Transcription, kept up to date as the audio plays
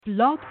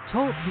Blog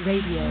Talk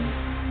Radio.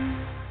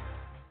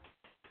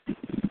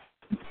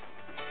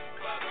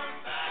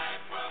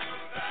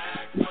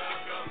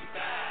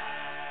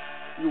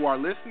 You are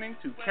listening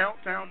to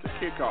Countdown to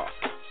Kickoff.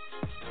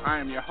 I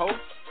am your host,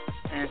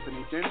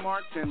 Anthony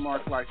Denmark,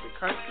 Denmark Like the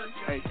Country,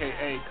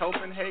 a.k.a.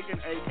 Copenhagen,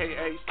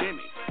 a.k.a.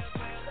 Denny.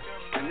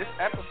 And this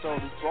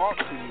episode is brought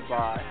to you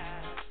by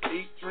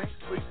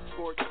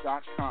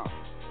EatDrinkSleepSports.com.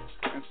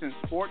 And since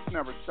sports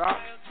never stop,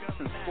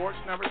 since sports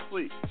never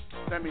sleep,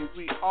 that means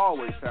we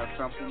always have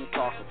something to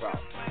talk about.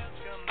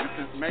 And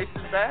since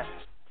Mason's back,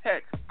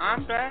 heck,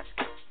 I'm back,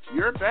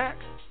 you're back,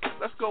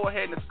 let's go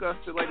ahead and discuss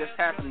the latest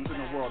happenings in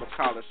the world of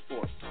college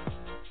sports.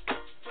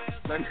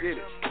 Let's get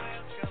it.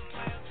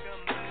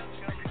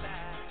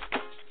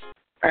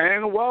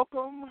 And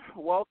welcome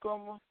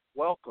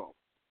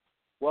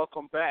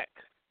back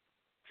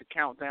to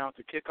Countdown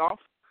to Kickoff.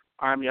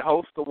 I'm your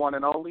host, the one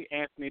and only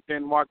Anthony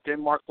Denmark,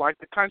 Denmark Like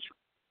the Country.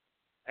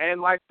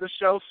 And like the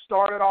show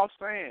started off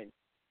saying,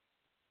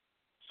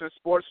 since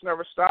sports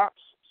never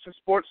stops, since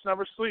sports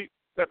never sleep,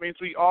 that means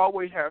we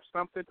always have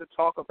something to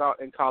talk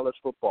about in college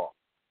football.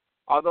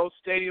 Although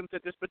stadiums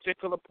at this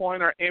particular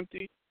point are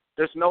empty,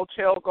 there's no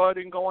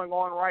tailgating going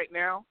on right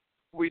now,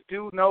 we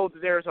do know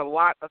that there's a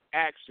lot of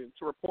action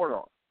to report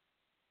on.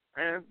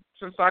 And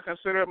since I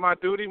consider it my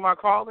duty, my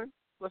calling,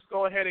 let's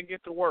go ahead and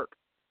get to work.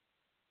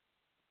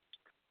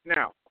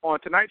 Now,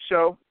 on tonight's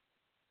show,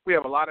 we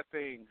have a lot of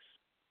things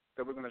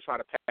that we're going to try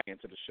to pack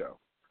into the show.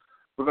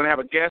 We're going to have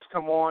a guest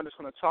come on that's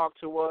going to talk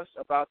to us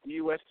about the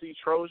USC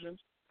Trojans.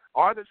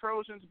 Are the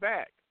Trojans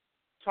back?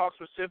 Talk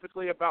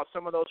specifically about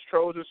some of those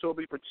Trojans who will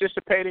be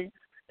participating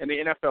in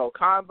the NFL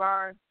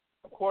Combine.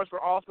 Of course, we're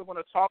also going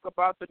to talk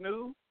about the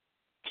new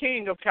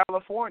King of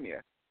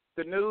California,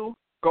 the new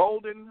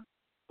Golden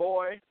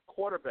Boy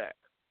quarterback.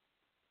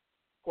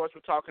 Of course,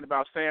 we're talking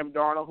about Sam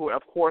Darnold, who,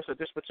 of course, at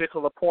this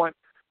particular point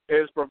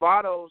is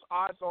Bravado's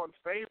odds-on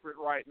favorite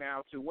right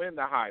now to win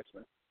the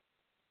Heisman.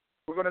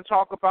 We're going to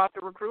talk about the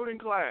recruiting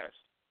class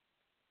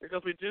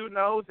because we do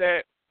know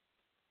that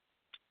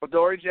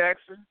Adoree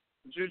Jackson,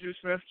 Juju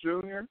Smith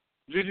Jr.,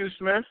 Juju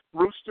Smith,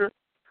 Rooster,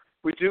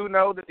 we do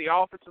know that the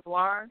offensive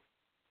line,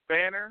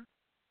 Banner,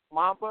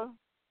 Mamba,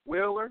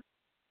 Wheeler,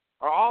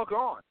 are all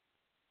gone.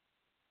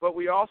 But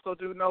we also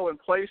do know in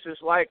places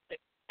like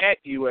at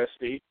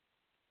USC,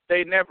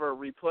 they never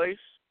replace,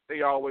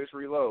 they always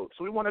reload.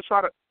 So we want to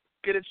try to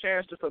get a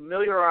chance to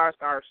familiarize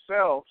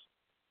ourselves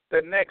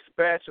the next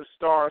batch of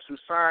stars who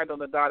signed on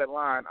the dotted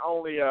line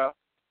only a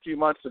few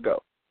months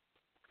ago.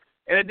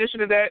 In addition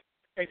to that,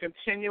 and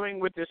continuing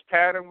with this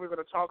pattern, we're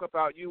going to talk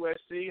about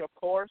USC, of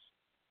course.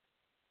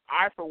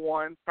 I, for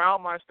one,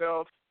 found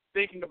myself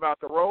thinking about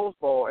the Rose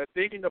Bowl and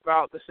thinking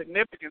about the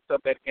significance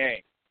of that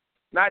game,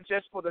 not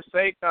just for the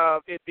sake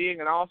of it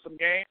being an awesome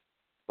game,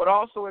 but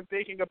also in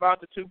thinking about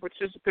the two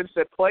participants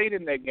that played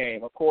in that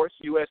game, of course,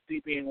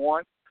 USC being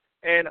one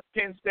and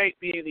Penn State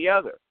being the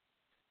other,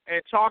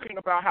 and talking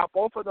about how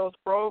both of those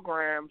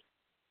programs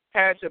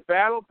had to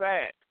battle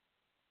back,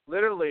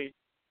 literally,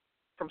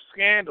 from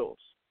scandals.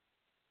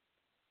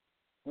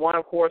 One,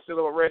 of course,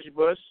 dealing with Reggie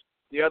Bush.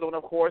 The other one,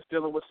 of course,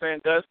 dealing with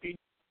Sandusky.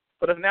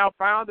 But have now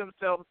found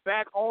themselves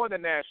back on the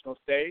national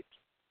stage.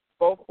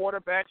 Both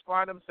quarterbacks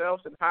find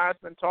themselves in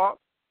Heisman talk.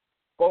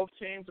 Both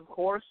teams, of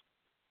course,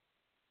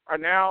 are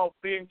now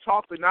being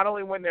talked to not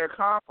only win their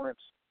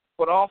conference,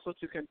 but also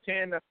to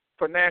contend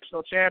for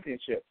national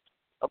championships.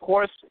 Of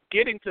course,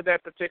 getting to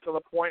that particular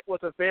point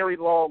was a very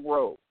long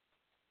road.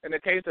 In the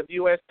case of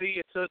USC,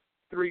 it took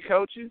 3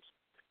 coaches.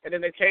 And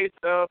in the case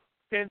of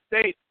Penn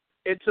State,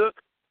 it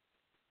took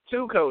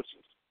 2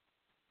 coaches.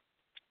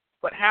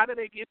 But how did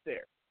they get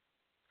there?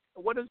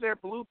 What is their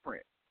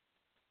blueprint?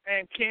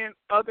 And can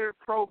other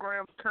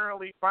programs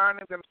currently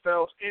finding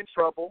themselves in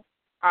trouble,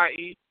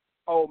 i.e.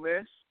 Ole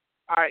Miss,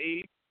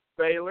 i.e.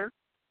 Baylor,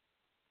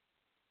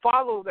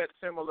 follow that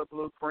similar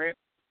blueprint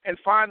and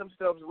find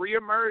themselves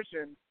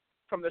reemerging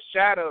from the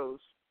shadows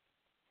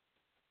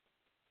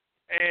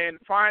and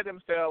find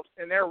themselves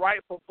in their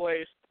rightful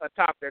place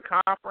atop their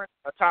conference,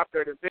 atop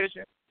their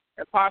division,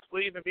 and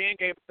possibly even being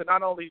able to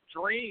not only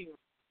dream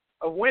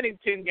of winning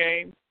 10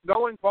 games,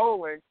 going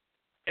bowling,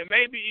 and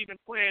maybe even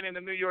playing in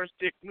the New Year's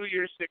Six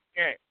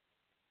game.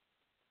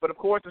 But, of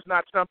course, it's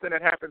not something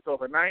that happens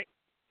overnight.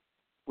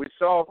 We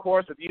saw, of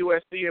course, with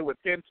USC and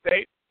with Penn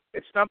State,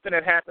 it's something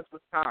that happens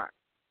with time.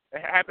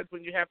 It happens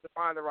when you have to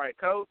find the right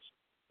coach,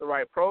 the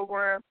right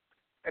program,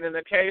 and in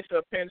the case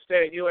of Penn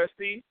State and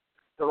USC,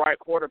 the right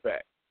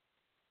quarterback.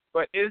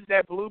 But is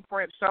that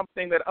blueprint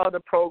something that other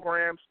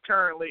programs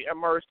currently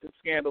immersed in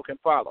scandal can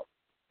follow?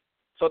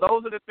 So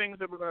those are the things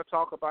that we're going to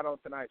talk about on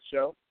tonight's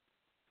show.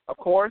 Of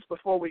course,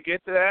 before we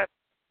get to that,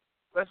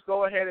 let's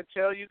go ahead and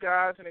tell you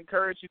guys and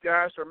encourage you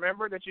guys to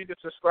remember that you can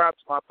subscribe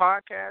to my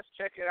podcast.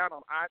 Check it out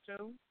on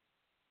iTunes,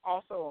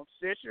 also on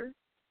Stitcher.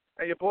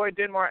 And your boy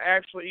Denmark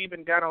actually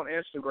even got on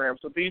Instagram,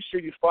 so be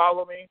sure you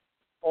follow me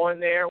on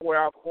there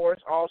where, of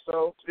course,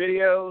 also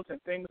videos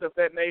and things of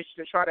that nature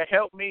to try to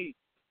help me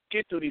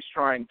get through these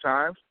trying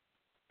times.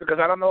 Because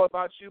I don't know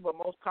about you, but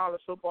most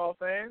college football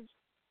fans,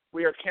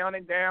 We are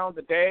counting down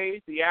the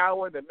day, the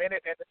hour, the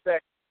minute, and the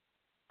second.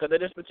 Because at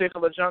this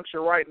particular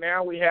juncture right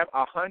now, we have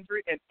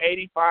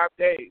 185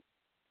 days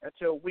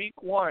until week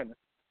 1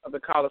 of the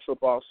college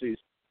football season.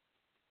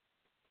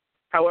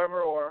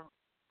 However,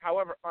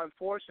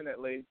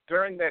 unfortunately,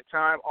 during that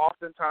time,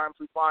 oftentimes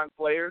we find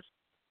players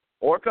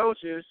or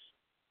coaches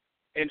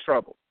in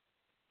trouble.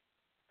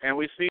 And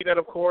we see that,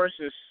 of course,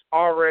 it's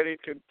already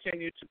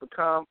continued to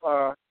become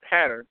a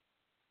pattern.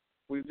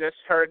 We just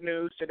heard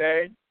news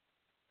today.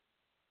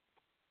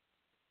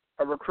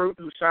 A recruit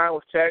who signed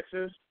with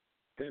Texas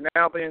is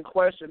now being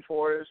questioned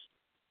for his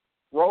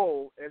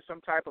role in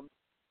some type of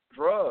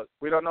drug.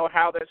 We don't know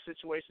how that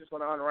situation is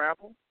going to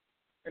unravel.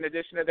 In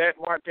addition to that,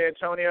 Mark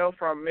D'Antonio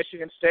from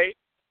Michigan State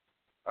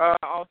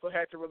also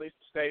had to release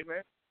a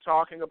statement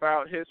talking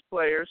about his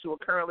players who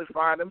currently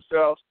find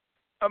themselves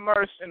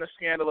immersed in a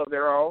scandal of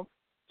their own,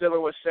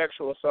 dealing with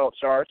sexual assault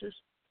charges,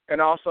 and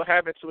also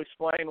having to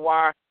explain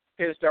why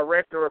his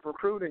director of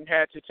recruiting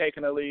had to take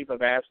a leave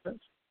of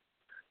absence.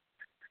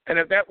 And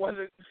if that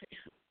wasn't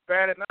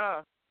bad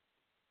enough,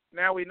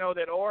 now we know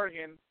that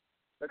Oregon,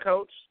 the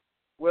coach,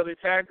 Willie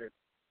Taggart,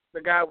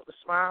 the guy with the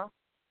smile,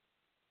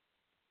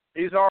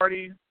 he's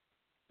already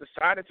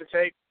decided to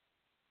take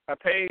a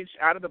page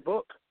out of the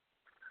book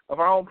of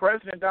our own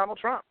president, Donald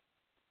Trump,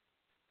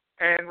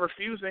 and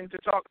refusing to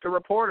talk to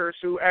reporters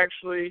who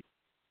actually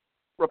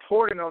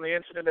reported on the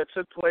incident that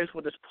took place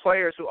with his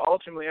players who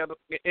ultimately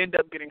end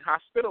up getting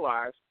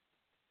hospitalized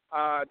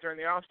during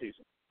the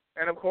offseason.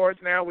 And, of course,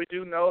 now we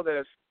do know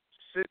that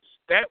since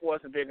that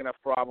wasn't a big enough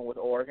problem with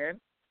Oregon,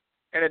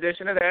 in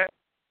addition to that,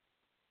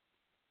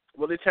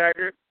 Willie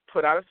Taggart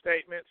put out a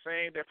statement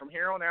saying that from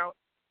here on out,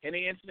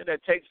 any incident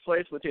that takes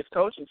place with his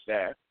coaching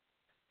staff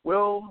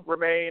will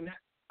remain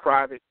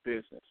private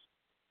business.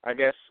 I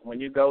guess when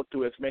you go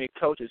through as many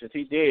coaches as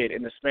he did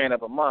in the span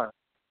of a month,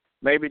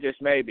 maybe,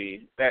 just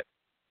maybe, that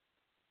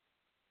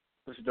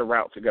was the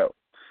route to go.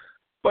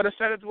 But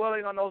instead of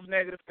dwelling on those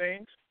negative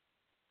things,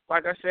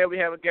 like I said, we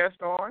have a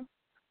guest on.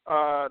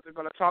 They're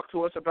going to talk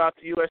to us about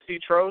the USC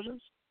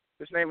Trojans.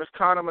 His name is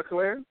Connor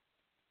McClair.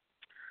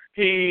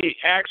 He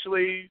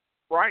actually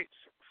writes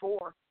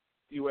for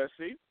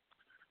USC.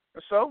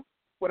 And so,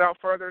 without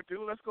further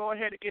ado, let's go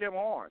ahead and get him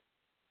on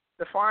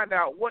to find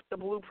out what the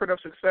blueprint of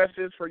success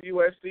is for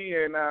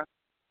USC and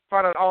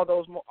find out all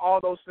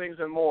those things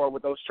and more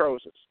with those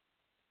Trojans.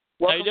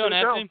 Welcome. How you doing,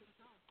 Anthony?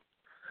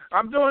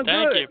 I'm doing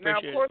Thank good. You.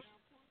 Appreciate now, of course,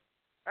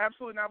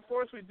 absolutely. Now, of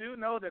course, we do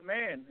know that,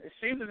 man, it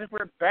seems as if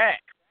we're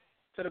back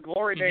to the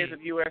glory days of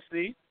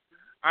USC.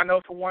 I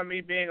know, for one,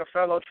 me being a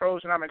fellow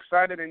Trojan, I'm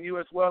excited, and you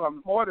as well.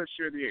 I'm more than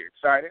sure that you're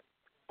excited.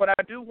 But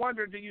I do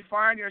wonder, do you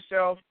find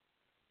yourself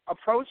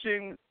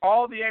approaching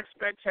all the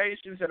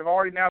expectations that have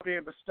already now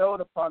been bestowed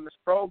upon this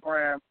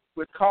program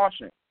with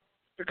caution?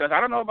 Because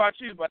I don't know about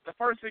you, but the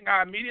first thing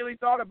I immediately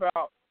thought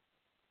about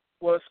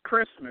was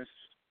Christmas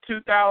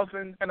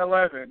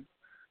 2011,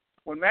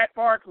 when Matt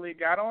Barkley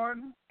got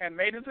on and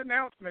made his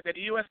announcement that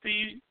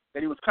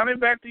that he was coming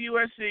back to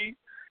USC,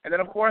 and then,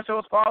 of course, it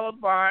was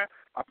followed by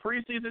a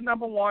preseason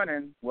 #1,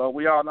 and, well,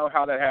 we all know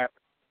how that happened.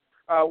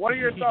 What are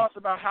your thoughts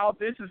about how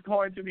this is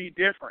going to be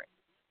different?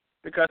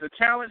 Because the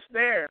talent's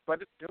there,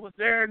 but it was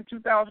there in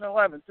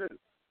 2011, too.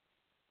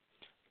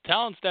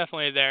 Talent's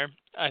definitely there.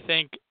 I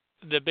think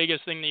the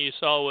biggest thing that you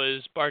saw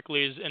was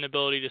Barkley's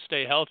inability to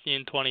stay healthy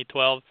in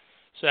 2012,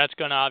 so that's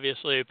going to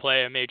obviously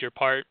play a major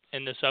part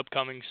in this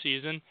upcoming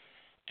season.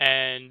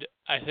 And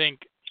I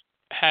think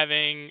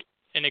having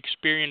an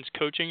experienced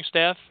coaching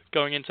staff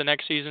going into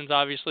next season is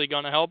obviously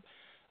going to help.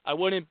 I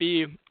wouldn't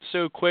be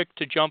so quick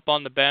to jump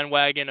on the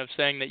bandwagon of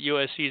saying that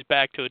USC is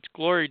back to its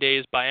glory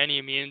days by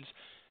any means,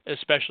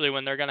 especially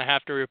when they're going to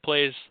have to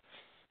replace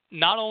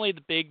not only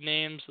the big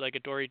names like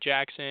Adoree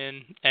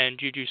Jackson and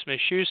Juju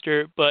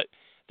Smith-Schuster, but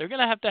they're going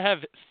to have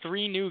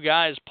 3 new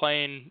guys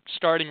playing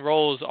starting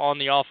roles on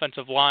the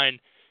offensive line,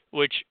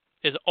 which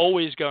is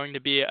always going to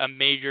be a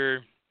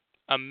major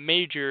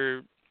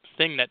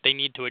thing that they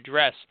need to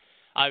address.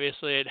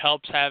 Obviously, it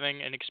helps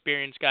having an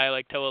experienced guy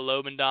like Toa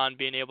Lobendon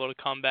being able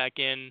to come back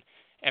in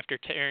after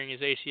tearing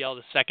his ACL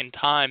the second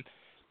time,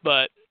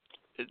 but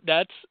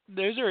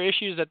those are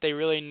issues that they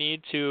really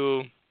need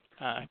to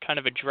kind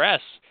of address,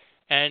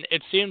 and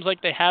it seems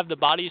like they have the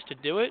bodies to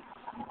do it,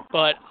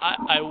 but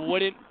I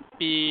wouldn't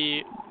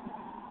be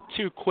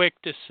too quick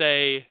to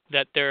say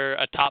that they're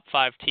a top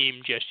 5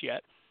 team just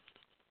yet.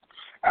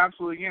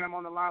 Absolutely. Again, I'm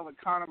on the line with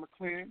Connor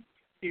McClair.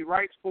 He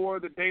writes for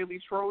the Daily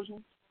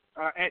Trojan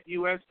at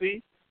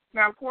USC.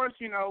 Now, of course,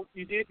 you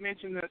did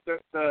mention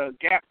the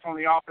gaps on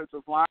the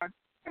offensive line.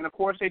 And, of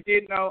course, you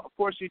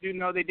do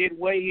know they did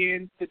weigh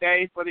in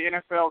today for the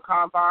NFL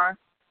Combine.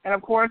 And,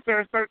 of course, there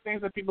are certain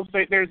things that people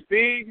say there's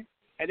big,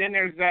 and then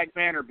there's Zach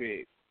Banner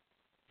big.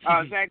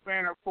 Zach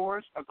Banner, of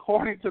course,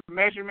 according to the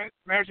measurements,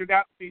 measured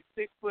out to be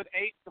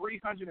 6'8",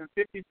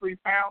 353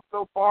 pounds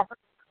so far,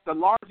 the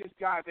largest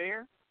guy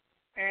there.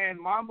 And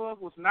Mamba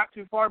was not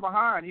too far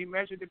behind. He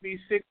measured to be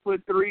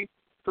 6'3",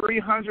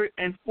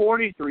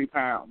 343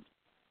 pounds.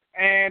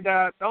 And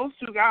those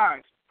 2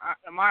 guys,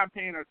 in my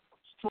opinion, are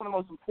two of the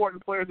most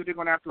important players that they're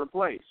going to have to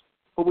replace.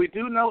 But we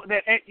do know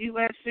that at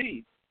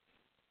USC,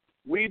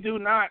 we do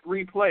not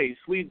replace.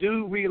 We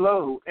do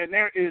reload. And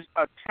there is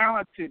a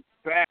talented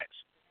batch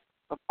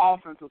of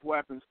offensive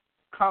weapons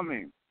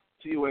coming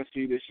to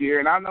USC this year.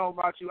 And I know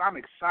about you, I'm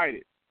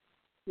excited.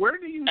 Where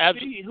do you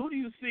see, who do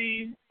you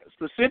see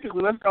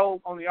specifically, let's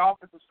go on the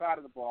offensive side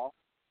of the ball,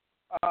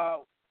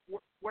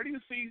 where do you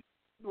see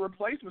the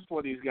replacements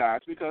for these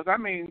guys? Because, I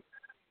mean,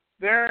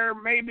 there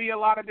may be a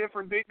lot of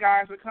different big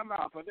guys that come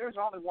out, but there's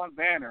only one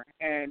banner.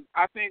 And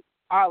I think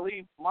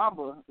Ali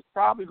Mamba is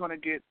probably going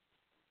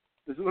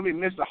to be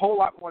missed a whole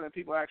lot more than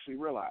people actually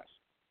realize.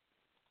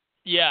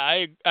 Yeah,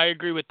 I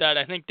agree with that.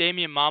 I think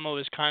Damian Mama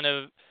was kind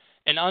of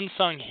an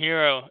unsung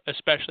hero,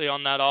 especially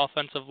on that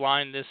offensive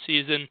line this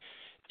season.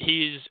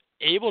 He's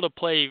able to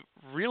play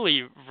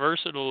really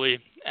versatilely,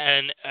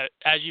 and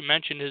as you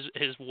mentioned,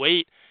 his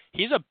weight,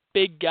 he's a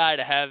big guy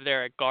to have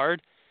there at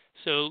guard.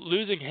 So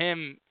losing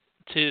him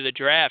to the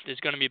draft is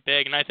going to be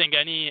big, and I think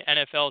any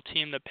NFL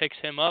team that picks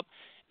him up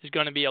is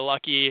going to be a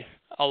lucky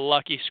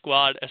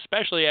squad,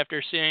 especially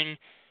after seeing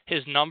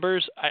his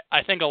numbers.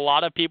 I think a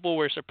lot of people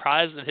were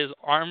surprised at his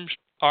arm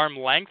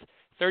length.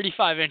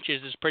 35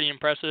 inches is pretty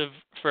impressive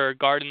for a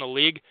guard in the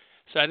league,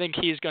 so I think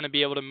he's going to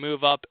be able to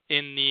move up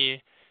in the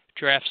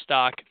draft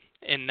stock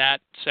in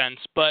that sense.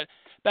 But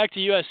back to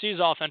USC's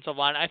offensive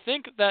line, I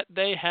think that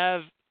they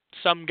have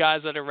some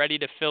guys that are ready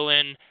to fill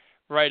in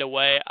right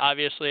away.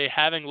 Obviously,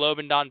 having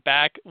Lobendon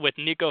back with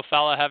Nico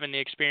Falla having the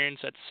experience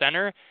at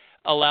center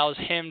allows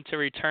him to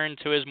return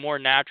to his more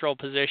natural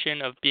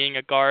position of being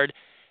a guard.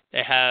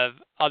 They have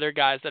other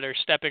guys that are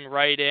stepping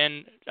right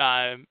in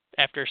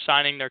after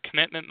signing their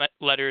commitment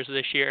letters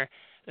this year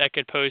that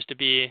could pose to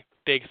be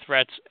big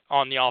threats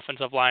on the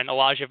offensive line.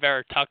 Elijah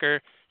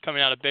Vera-Tucker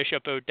coming out of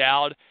Bishop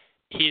O'Dowd,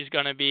 he's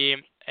going to be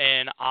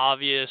an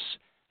obvious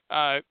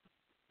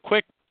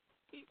quick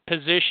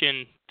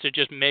position to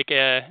just make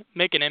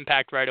an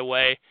impact right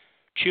away.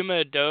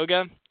 Chuma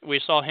Edoga, we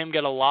saw him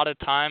get a lot of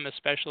time,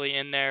 especially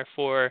in there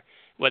for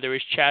whether it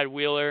was Chad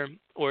Wheeler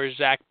or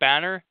Zach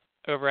Banner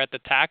over at the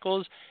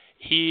tackles.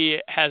 He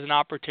has an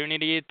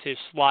opportunity to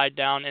slide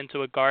down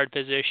into a guard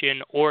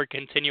position or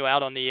continue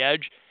out on the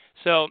edge.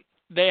 So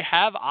they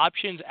have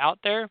options out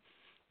there.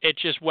 It's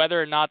just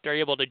whether or not they're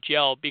able to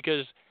gel,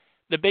 because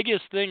the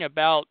biggest thing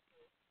about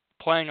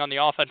playing on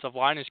the offensive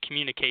line is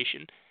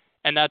communication,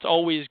 and that's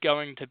always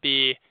going to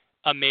be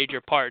a major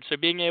part. So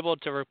being able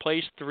to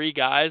replace three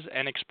guys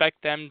and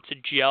expect them to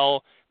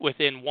gel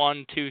within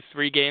 1, 2,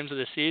 3 games of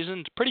the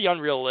season is pretty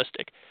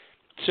unrealistic.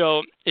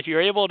 So if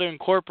you're able to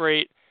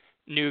incorporate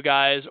new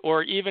guys,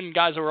 or even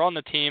guys who were on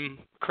the team,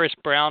 Chris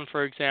Brown,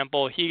 for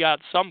example, he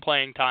got some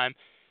playing time,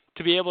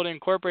 to be able to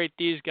incorporate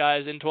these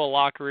guys into a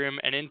locker room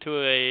and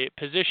into a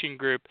position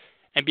group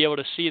and be able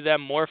to see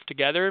them morph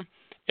together,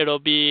 it'll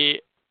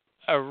be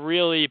a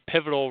really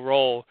pivotal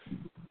role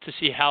to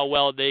see how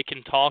well they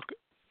can talk,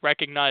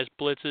 recognize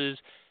blitzes,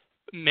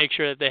 make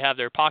sure that they have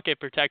their pocket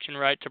protection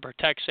right to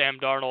protect Sam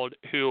Darnold,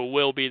 who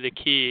will be the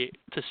key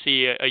to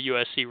see a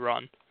USC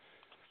run.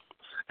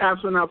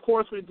 Absolutely. Now, of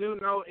course, we do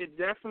know it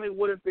definitely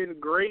would have been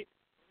great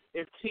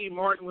if T.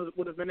 Martin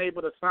would have been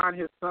able to sign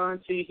his son,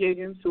 T.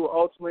 Higgins, who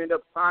ultimately ended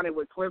up signing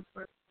with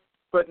Clemson.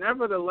 But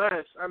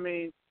nevertheless, I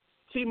mean,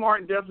 T.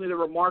 Martin definitely did a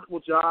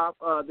remarkable job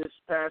this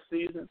past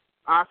season.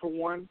 I, for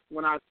one,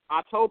 when I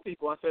told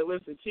people, I said,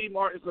 listen, T.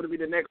 Martin is going to be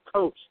the next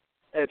coach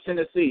at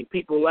Tennessee.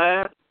 People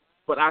laugh,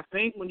 but I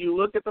think when you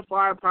look at the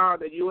firepower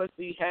that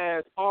USC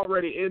has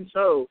already in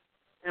tow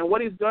and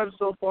what he's done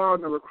so far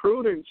on the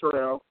recruiting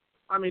trail,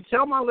 I mean,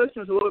 tell my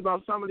listeners a little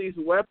about some of these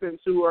weapons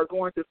who are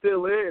going to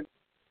fill in,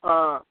 who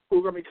are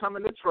going to be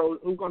coming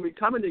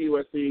to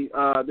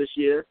USC this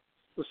year,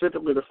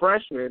 specifically the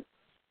freshmen,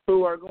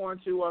 who are going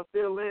to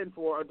fill in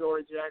for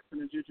Adoree Jackson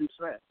and Juju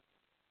Smith.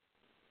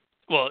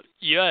 Well,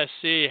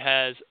 USC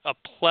has a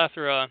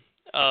plethora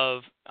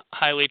of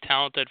highly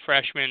talented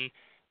freshmen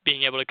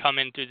being able to come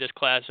in through this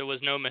class. It was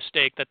no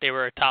mistake that they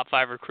were a top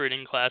 5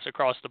 recruiting class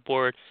across the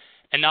board.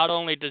 And not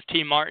only does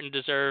T. Martin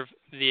deserve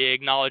the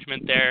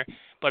acknowledgement there,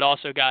 but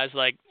also guys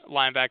like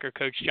linebacker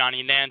coach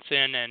Johnny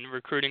Nansen and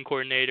recruiting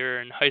coordinator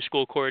and high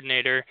school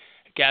coordinator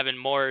Gavin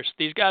Morris.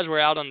 These guys were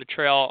out on the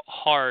trail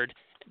hard,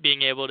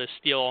 being able to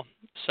steal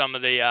some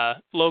of the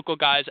local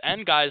guys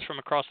and guys from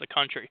across the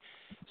country.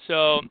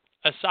 So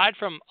aside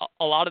from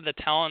a lot of the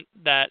talent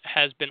that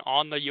has been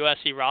on the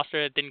USC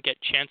roster that didn't get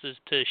chances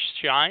to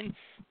shine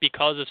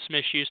because of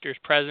Smith-Schuster's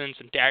presence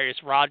and Darius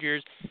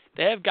Rogers,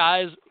 they have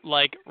guys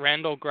like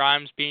Randall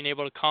Grimes being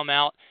able to come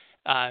out,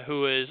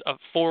 who is a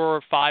 4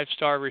 or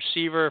 5-star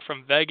receiver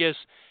from Vegas.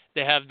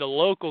 They have the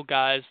local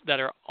guys that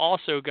are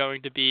also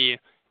going to be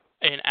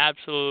an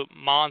absolute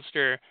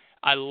monster.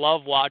 I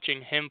love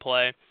watching him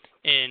play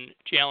in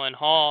Jalen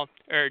Hall,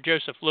 or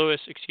Joseph Lewis,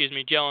 excuse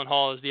me. Jalen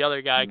Hall is the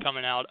other guy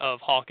coming out of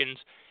Hawkins.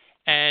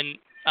 And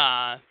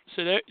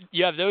so there,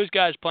 you have those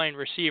guys playing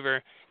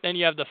receiver. Then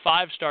you have the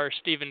 5-star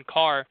Stephen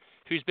Carr,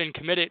 who's been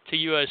committed to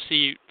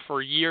USC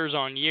for years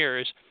on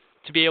years,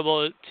 to be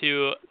able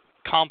to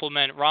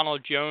complement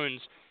Ronald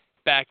Jones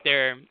back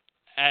there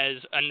as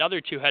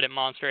another two-headed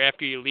monster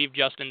after you leave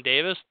Justin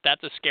Davis,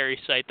 that's a scary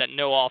sight that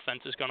no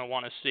offense is going to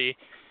want to see.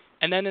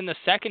 And then in the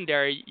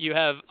secondary, you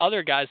have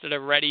other guys that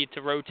are ready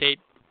to rotate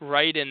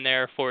right in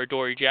there for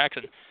Dory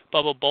Jackson.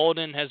 Bubba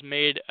Bolden has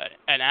made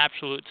an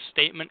absolute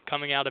statement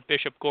coming out of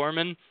Bishop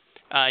Gorman.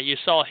 You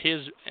saw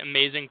his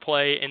amazing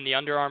play in the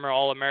Under Armour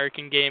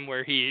All-American game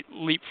where he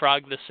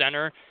leapfrogged the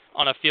center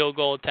on a field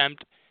goal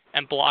attempt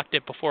and blocked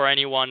it before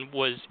anyone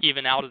was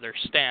even out of their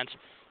stance.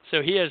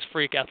 So he has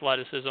freak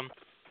athleticism.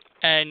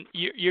 And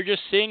you're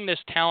just seeing this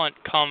talent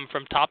come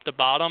from top to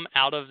bottom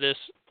out of this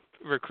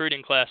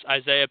recruiting class.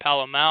 Isaiah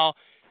Palomau,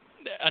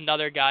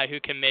 another guy who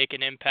can make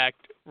an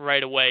impact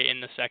right away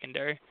in the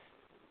secondary.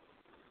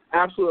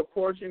 Absolutely. Of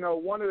course,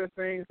 one of the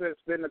things that's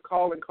been the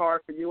calling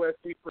card for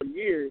USC for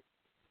years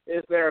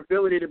is their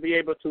ability to be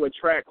able to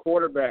attract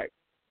quarterbacks.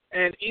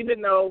 And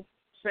even though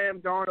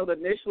Sam Darnold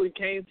initially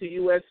came to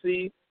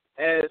USC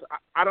as,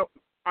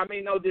 I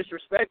mean no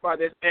disrespect by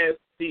this, as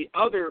the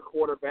other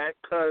quarterback,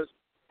 because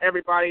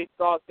everybody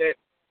thought that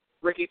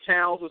Ricky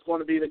Towns was going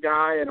to be the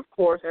guy, and of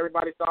course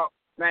everybody thought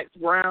Max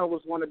Brown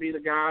was going to be the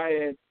guy,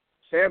 and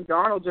Sam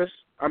Darnold just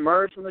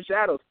emerged from the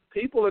shadows.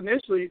 People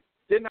initially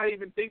did not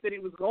even think that he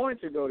was going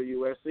to go to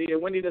USC,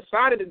 and when he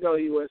decided to go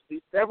to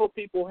USC, several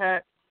people had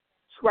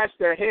scratched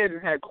their head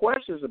and had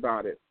questions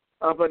about it.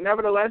 But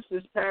nevertheless,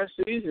 this past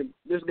season,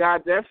 this guy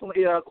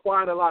definitely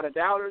acquired a lot of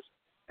doubters,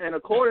 and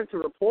according to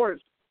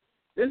reports,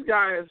 this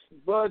guy's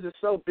buzz is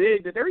so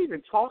big that they're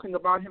even talking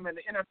about him in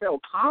the NFL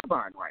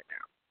Combine right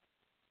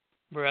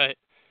now. Right.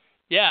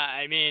 Yeah,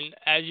 I mean,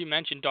 as you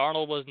mentioned,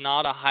 Darnold was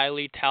not a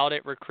highly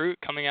touted recruit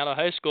coming out of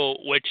high school,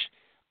 which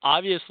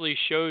obviously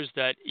shows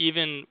that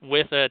even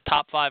with a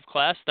top 5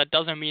 class, that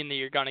doesn't mean that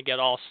you're going to get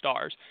all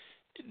stars.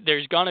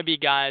 There's going to be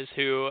guys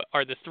who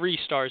are the 3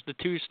 stars, the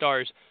 2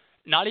 stars,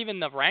 not even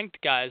the ranked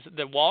guys,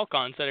 the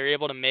walk-ons that are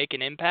able to make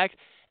an impact.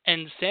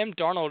 And Sam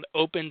Darnold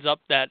opens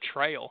up that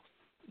trail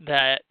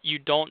that you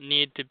don't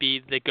need to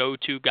be the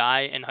go-to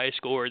guy in high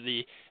school or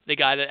the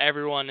guy that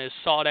everyone is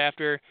sought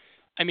after.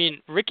 I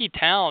mean, Ricky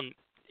Town,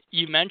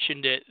 you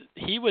mentioned it,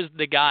 he was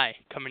the guy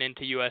coming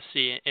into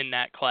USC in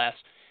that class.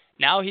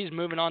 Now he's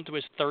moving on to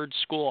his 3rd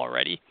school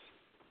already.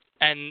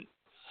 And,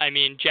 I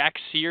mean, Jack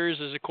Sears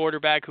is a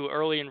quarterback who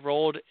early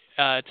enrolled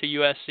to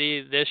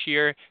USC this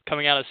year,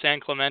 coming out of San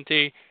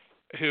Clemente,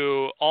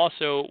 who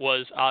also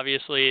was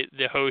obviously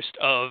the host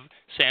of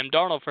Sam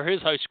Darnold for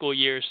his high school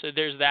years. So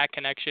there's that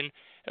connection.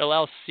 It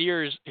allows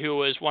Sears, who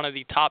was one of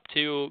the top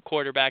 2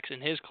 quarterbacks in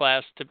his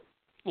class, to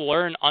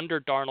learn under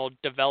Darnold,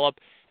 develop,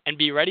 and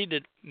be ready to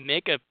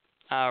make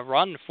a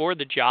run for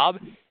the job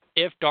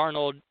if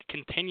Darnold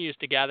continues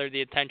to gather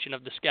the attention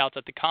of the scouts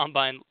at the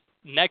Combine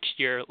next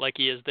year like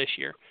he is this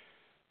year.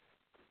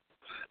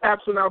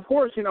 Absolutely. Now, of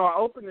course, I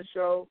opened the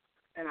show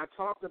and I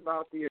talked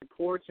about the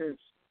importance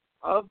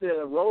of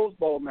the Rose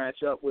Bowl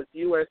matchup with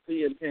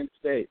USC and Penn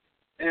State.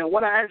 And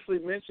what I actually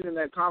mentioned in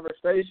that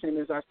conversation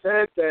is I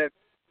said that,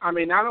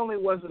 not only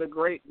was it a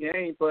great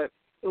game, but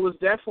it was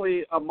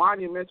definitely a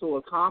monumental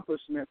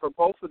accomplishment for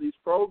both of these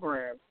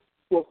programs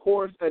who, of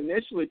course,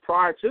 initially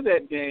prior to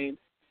that game,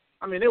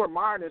 they were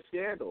mired in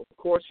scandal. Of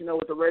course,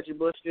 with the Reggie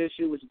Bush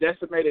issue, which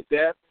decimated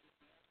depth,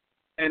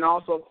 and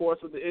also, of course,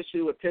 with the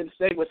issue with Penn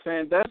State with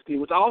Sandusky,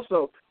 which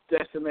also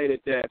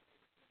decimated depth.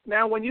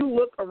 Now, when you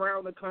look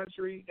around the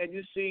country and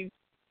you see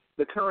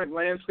the current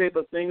landscape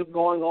of things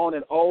going on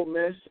in Ole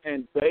Miss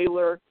and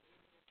Baylor,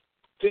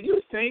 do you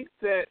think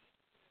that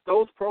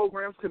those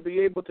programs could be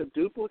able to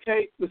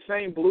duplicate the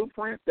same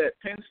blueprint that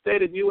Penn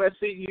State and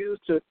USC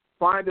used to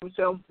find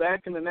themselves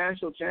back in the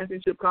national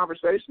championship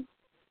conversation?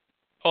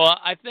 Well,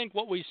 I think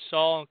what we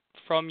saw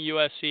from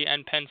USC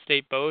and Penn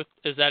State both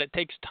is that it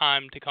takes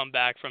time to come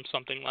back from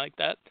something like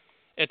that.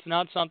 It's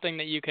not something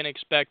that you can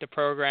expect a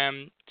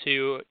program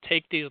to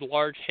take these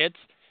large hits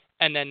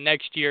and then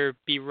next year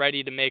be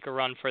ready to make a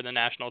run for the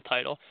national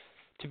title.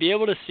 To be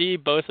able to see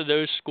both of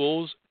those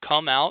schools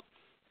come out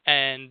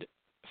and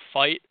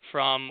fight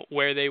from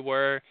where they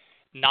were,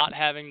 not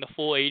having the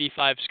full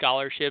 85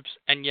 scholarships,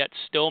 and yet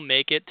still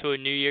make it to a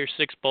New Year's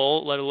Six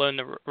Bowl, let alone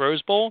the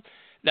Rose Bowl,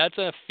 that's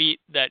a feat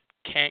that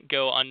can't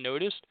go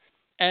unnoticed.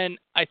 And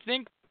I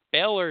think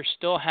Baylor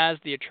still has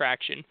the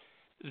attraction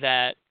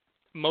that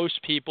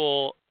most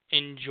people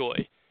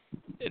enjoy.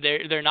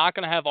 They're not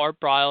going to have Art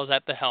Briles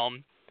at the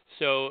helm,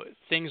 so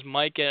things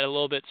might get a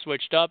little bit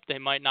switched up. They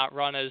might not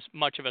run as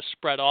much of a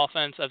spread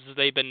offense as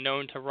they've been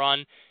known to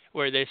run,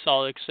 where they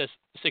saw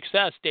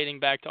success dating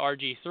back to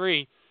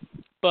RG3,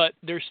 but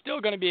they're still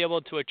going to be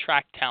able to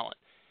attract talent.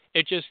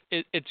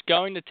 It's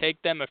going to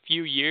take them a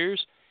few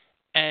years,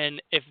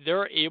 and if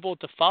they're able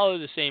to follow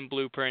the same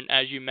blueprint,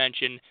 as you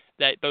mentioned,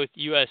 that both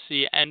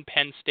USC and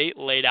Penn State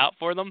laid out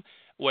for them,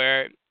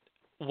 where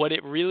what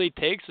it really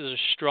takes is a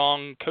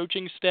strong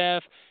coaching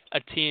staff, a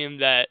team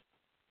that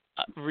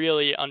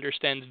really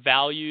understands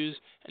values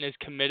and is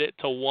committed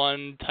to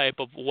one type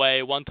of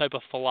way, one type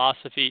of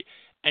philosophy,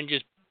 and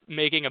just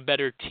making a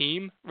better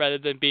team rather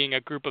than being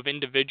a group of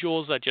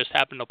individuals that just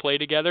happen to play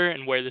together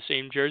and wear the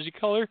same jersey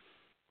color.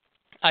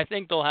 I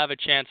think they'll have a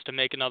chance to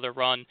make another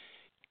run,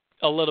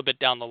 a little bit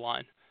down the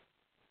line.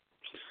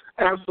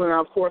 Absolutely.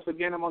 Now, of course,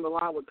 again, I'm on the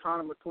line with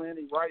Connor McClin.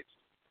 He writes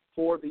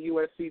for the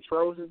USC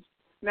Trojans.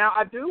 Now,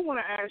 I do want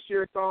to ask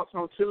your thoughts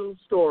on two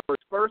stories.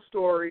 First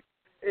story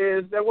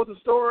is there was a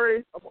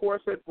story, of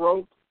course, that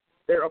broke.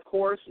 There, of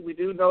course, we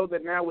do know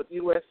that now with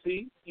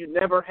USC, you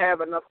never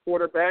have enough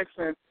quarterbacks,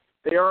 and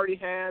they already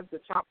have the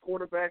top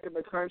quarterback in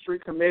the country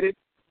committed.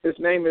 His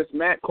name is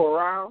Matt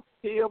Corral.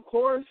 He, of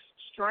course,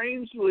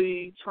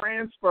 strangely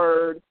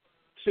transferred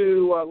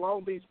to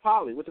Long Beach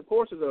Poly, which, of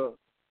course, is a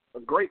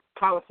great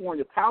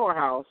California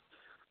powerhouse.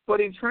 But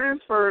he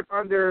transferred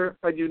under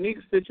a unique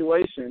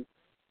situation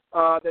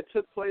that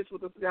took place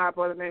with this guy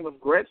by the name of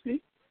Gretzky.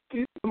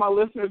 Can you tell my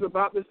listeners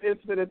about this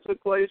incident that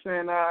took place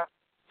and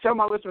tell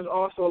my listeners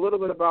also a little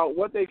bit about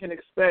what they can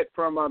expect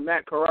from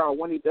Matt Corral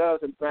when he does,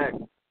 in fact,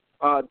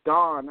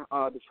 don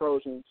the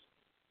Trojans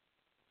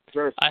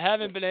jersey? I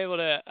haven't been able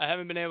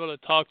to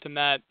talk to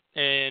Matt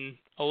in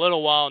a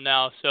little while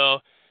now, so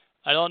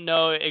I don't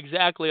know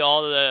exactly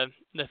all the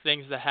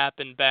things that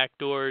happened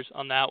backdoors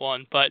on that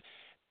one. But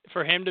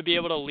for him to be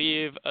able to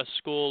leave a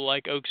school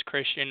like Oaks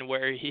Christian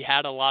where he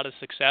had a lot of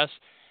success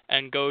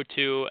and go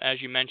to,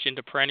 as you mentioned,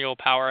 a perennial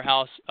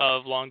powerhouse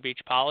of Long Beach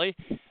Poly,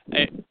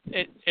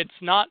 it's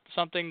not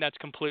something that's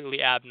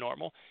completely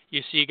abnormal.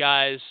 You see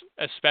guys,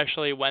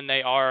 especially when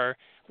they are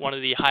one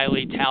of the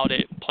highly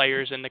touted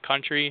players in the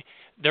country,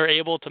 they're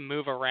able to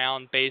move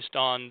around based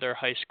on their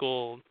high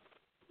school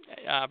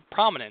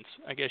prominence,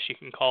 I guess you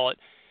can call it.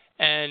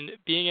 And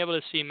being able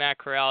to see Matt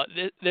Corral,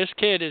 this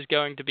kid is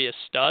going to be a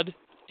stud.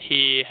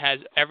 He has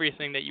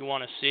everything that you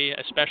want to see,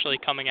 especially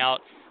coming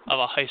out of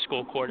a high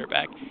school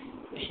quarterback.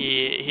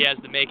 He has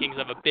the makings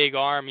of a big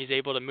arm. He's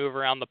able to move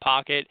around the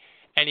pocket,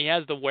 and he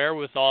has the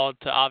wherewithal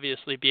to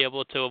obviously be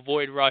able to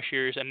avoid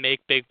rushers and make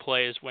big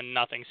plays when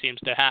nothing seems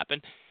to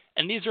happen.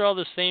 And these are all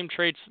the same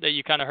traits that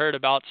you kind of heard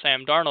about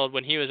Sam Darnold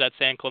when he was at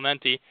San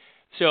Clemente.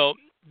 So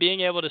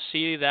being able to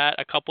see that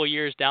a couple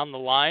years down the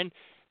line,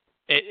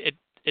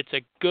 it's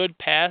a good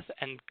path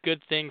and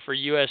good thing for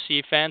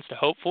USC fans to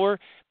hope for,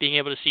 being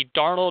able to see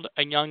Darnold,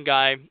 a young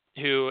guy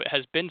who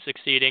has been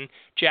succeeding,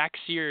 Jack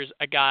Sears,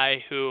 a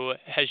guy who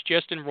has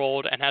just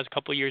enrolled and has a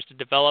couple years to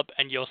develop,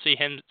 and you'll see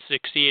him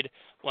succeed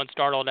once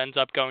Darnold ends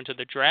up going to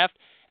the draft,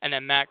 and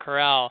then Matt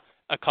Corral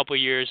a couple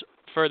years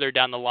further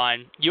down the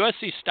line.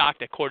 USC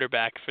stocked at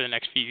quarterback for the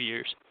next few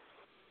years.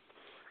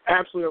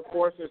 Absolutely, of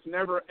course. There's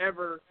never,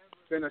 ever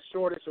been a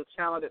shortage of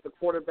talent at the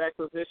quarterback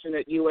position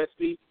at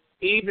USC,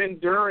 even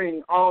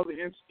during all the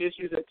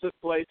issues that took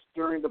place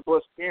during the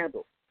Bush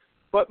scandal.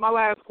 But my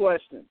last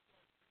question.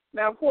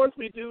 Now, of course,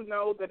 we do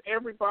know that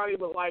everybody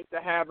would like to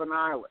have an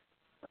island.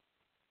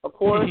 Of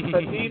course,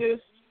 Adidas'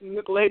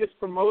 latest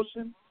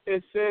promotion,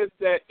 it says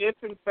that if,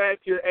 in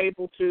fact, you're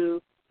able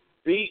to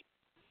beat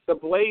the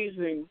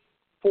blazing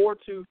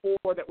 4-2-4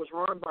 that was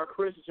run by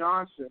Chris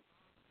Johnson,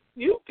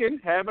 you can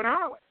have an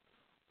island.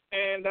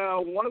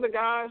 And one of the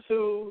guys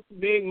who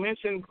being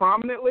mentioned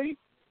prominently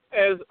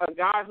as a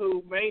guy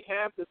who may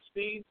have the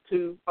speed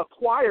to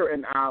acquire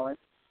an island,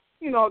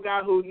 you know, a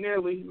guy who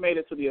nearly made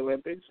it to the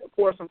Olympics. Of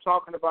course, I'm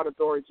talking about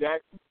Adoree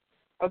Jackson.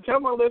 Tell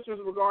my listeners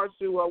in regards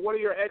to what are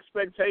your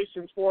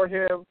expectations for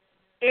him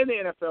in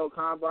the NFL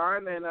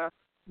Combine, and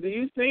do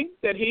you think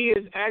that he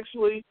is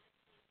actually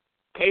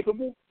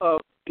capable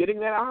of getting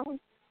that island?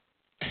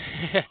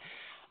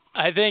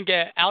 I think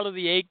out of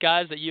the 8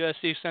 guys that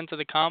USC sent to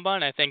the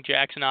Combine, I think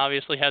Jackson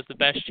obviously has the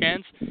best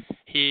chance.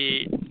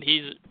 He's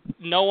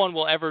no one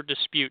will ever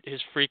dispute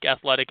his freak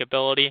athletic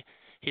ability.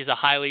 He's a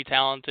highly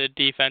talented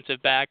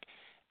defensive back,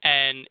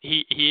 and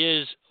he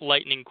is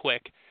lightning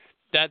quick.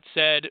 That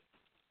said,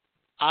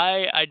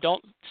 I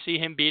don't see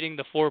him beating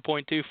the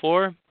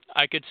 4.24.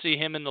 I could see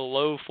him in the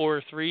low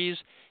 4.3s.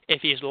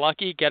 If he's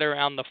lucky, get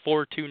around the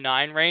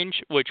 4.29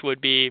 range, which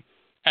would be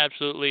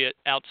absolutely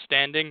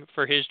outstanding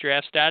for his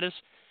draft status.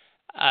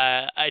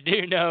 I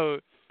do know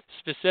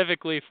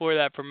specifically for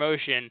that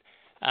promotion,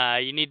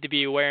 you need to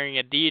be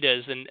wearing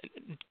Adidas, and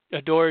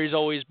Adoree's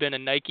always been a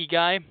Nike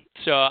guy,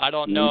 so I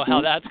don't know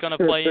how that's going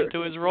to play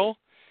into his role.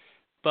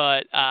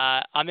 But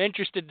I'm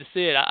interested to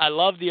see it. I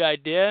love the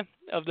idea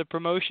of the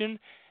promotion,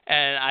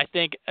 and I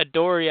think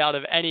Adoree out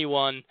of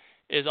anyone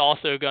is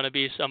also going to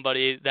be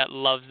somebody that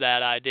loves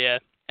that idea.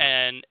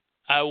 And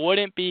I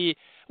wouldn't be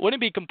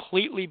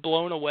completely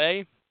blown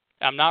away.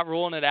 I'm not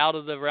ruling it out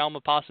of the realm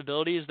of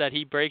possibilities that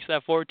he breaks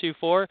that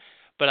 4.24,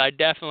 but I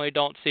definitely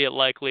don't see it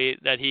likely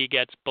that he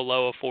gets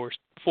below a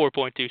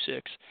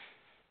 4.26.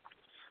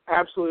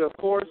 Absolutely. Of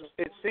course,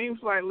 it seems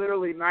like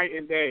literally night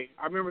and day.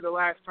 I remember the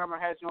last time I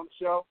had you on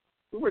the show,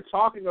 we were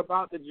talking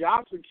about the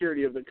job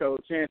security of the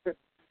coach, and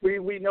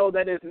we know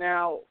that is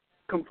now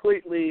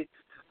completely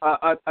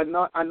a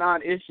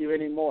non-issue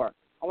anymore.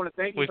 I want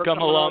to thank you for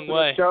coming on to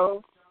the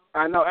show.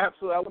 I know,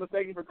 absolutely. I want to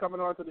thank you for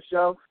coming on to the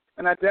show.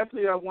 And I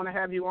definitely want to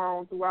have you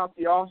on throughout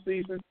the off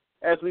season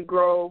as we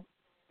grow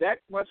that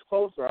much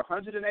closer,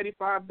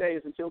 185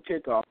 days until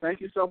kickoff.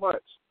 Thank you so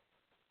much.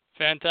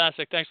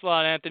 Fantastic. Thanks a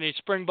lot, Anthony.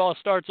 Spring ball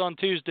starts on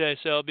Tuesday,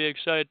 so I'll be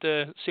excited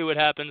to see what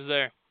happens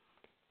there.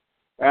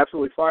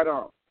 Absolutely. Fight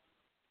on.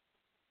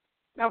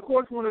 Now, of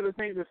course, one of the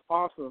things that's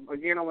awesome,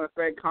 again, I want to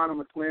thank Connor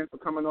McClin for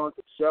coming on to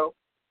the show.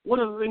 One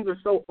of the things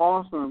that's so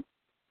awesome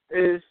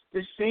is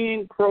just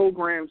seeing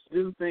programs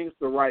do things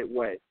the right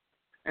way.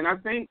 And I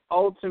think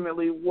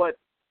ultimately what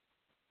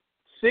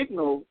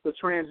signaled the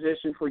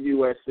transition for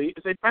USC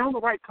is they found the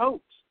right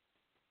coach.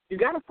 You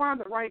got to find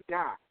the right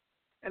guy.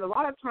 And a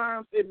lot of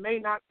times it may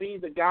not be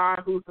the guy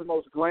who's the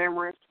most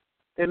glamorous.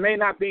 It may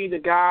not be the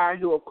guy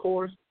who, of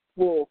course,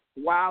 will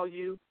wow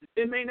you.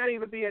 It may not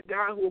even be a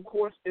guy who, of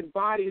course,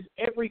 embodies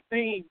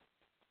everything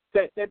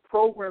that that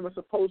program is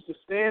supposed to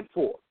stand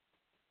for.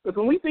 Because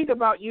when we think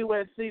about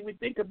USC, we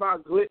think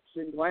about glitz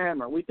and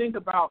glamour. We think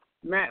about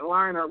Matt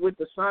Leinart with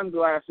the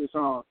sunglasses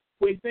on.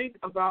 We think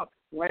about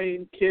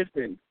Lane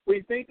Kiffin.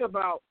 We think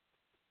about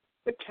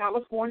the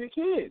California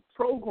Kid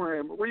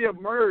program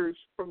reemerged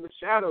from the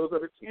shadows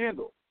of its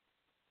scandal.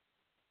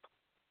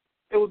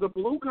 It was a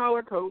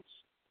blue-collar coach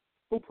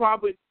who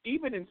probably,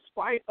 even in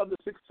spite of the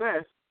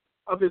success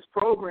of his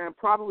program,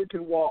 probably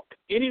can walk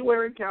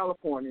anywhere in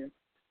California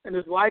and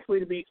is likely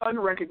to be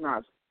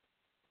unrecognizable.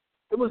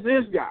 It was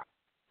this guy.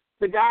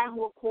 The guy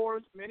who, of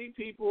course, many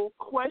people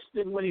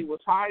questioned when he was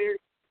hired,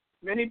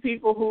 many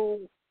people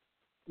who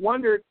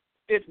wondered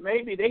if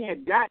maybe they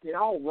had gotten it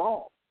all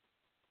wrong.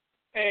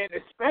 And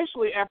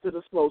especially after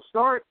the slow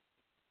start,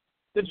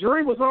 the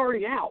jury was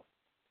already out.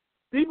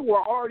 People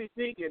were already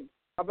thinking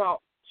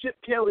about Chip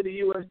Kelly to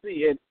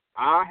USC, and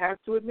I have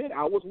to admit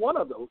I was one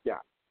of those guys.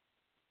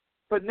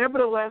 But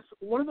nevertheless,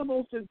 one of the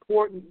most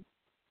important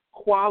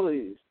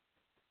qualities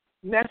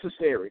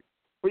necessary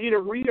for you to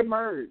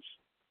reemerge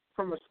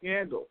from a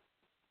scandal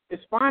is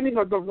finding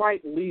the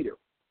right leader.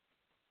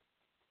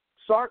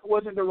 Sark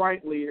wasn't the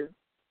right leader.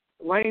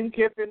 Lane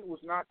Kiffin was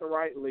not the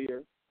right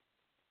leader.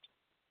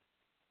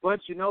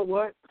 But you know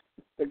what?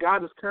 The guy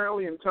that's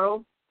currently in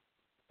tow,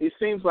 he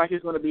seems like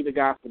he's going to be the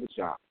guy for the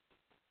job.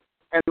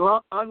 And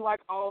unlike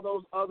all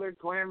those other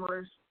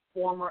glamorous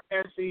former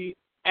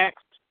SEX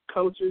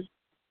coaches,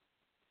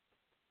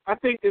 I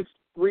think it's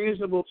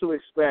reasonable to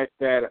expect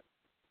that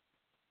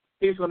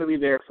he's going to be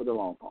there for the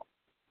long haul.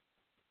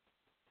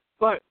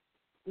 But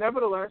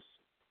nevertheless,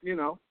 you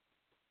know,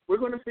 we're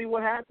going to see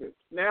what happens.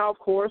 Now, of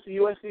course,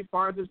 USC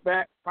finds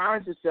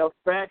itself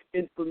back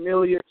in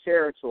familiar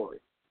territory.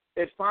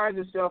 It finds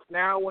itself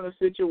now in a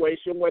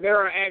situation where there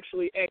are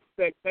actually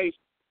expectations.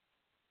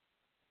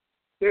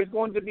 There's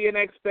going to be an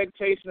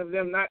expectation of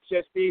them not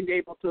just being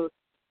able to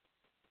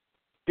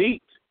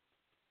beat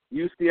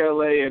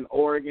UCLA and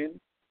Oregon,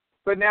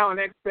 but now an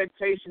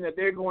expectation that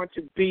they're going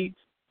to beat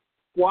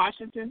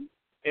Washington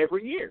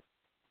every year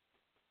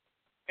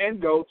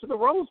and go to the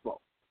Rose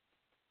Bowl.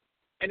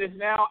 And it's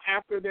now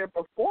after their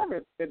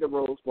performance in the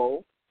Rose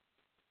Bowl,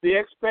 the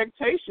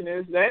expectation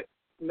is that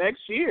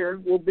next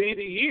year will be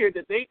the year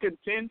that they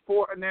contend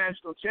for a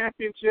national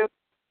championship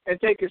and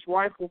take its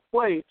rightful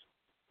place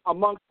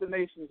amongst the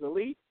nation's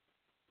elite.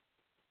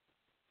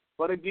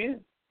 But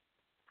again,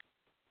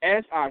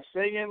 as I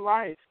say in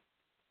life,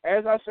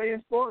 as I say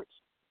in sports,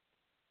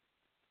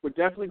 we're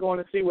definitely going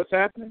to see what's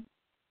happening.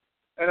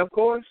 And of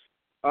course,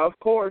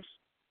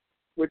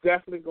 we're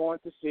definitely going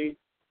to see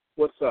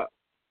what's up.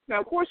 Now,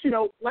 of course, you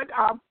know, like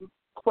I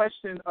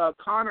questioned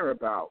Connor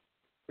about,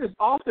 is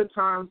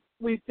oftentimes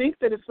we think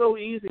that it's so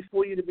easy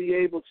for you to be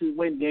able to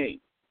win games.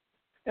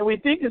 And we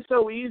think it's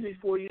so easy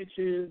for you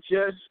to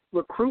just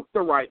recruit the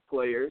right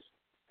players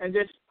and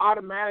just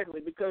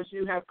automatically, because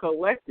you have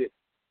collected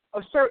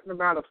a certain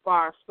amount of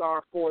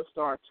 5-star,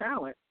 4-star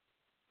talent,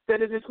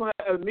 that it is going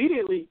to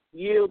immediately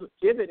yield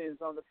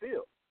dividends on the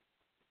field.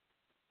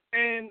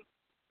 And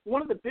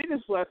one of the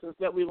biggest lessons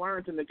that we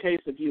learned in the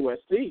case of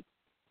USC,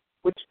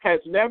 which has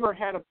never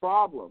had a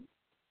problem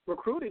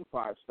recruiting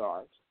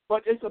 5-stars,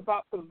 but it's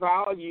about the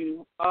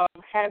value of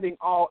having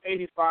all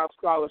 85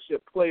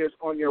 scholarship players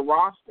on your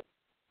roster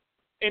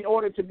in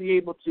order to be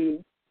able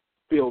to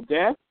build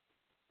depth,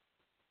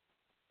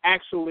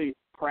 actually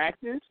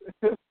practice,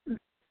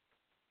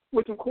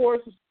 which, of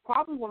course, is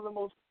probably one of the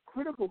most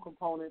critical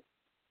components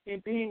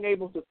in being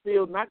able to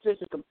field not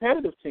just a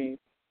competitive team,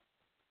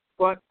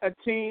 but a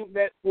team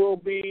that will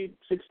be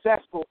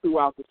successful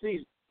throughout the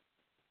season.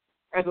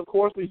 As, of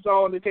course, we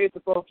saw in the case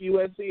of both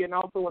USC and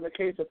also in the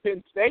case of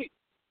Penn State,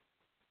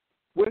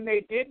 when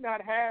they did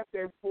not have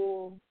their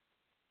full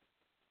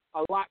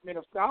allotment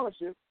of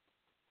scholarships,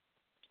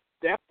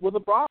 depth was a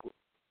problem.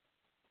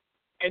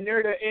 And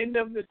near the end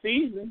of the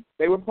season,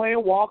 they were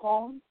playing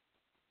walk-ons,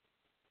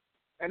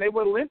 and they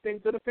were limping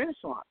to the finish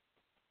line,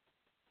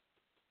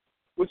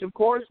 which, of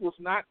course, was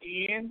not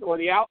the end or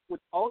the out,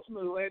 which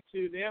ultimately led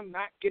to them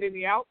not getting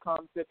the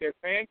outcomes that their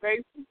fan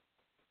bases,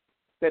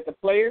 that the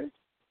players,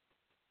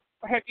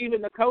 or heck,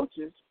 even the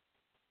coaches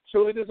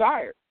truly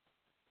desired.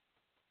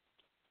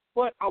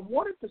 But I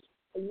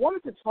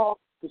wanted to talk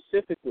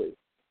specifically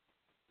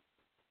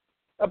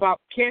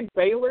about, can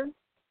Baylor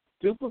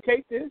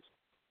duplicate this?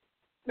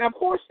 Now, of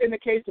course, in the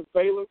case of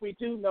Baylor, we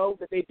do know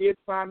that they did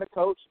sign the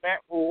coach, Matt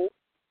Rule,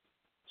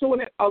 to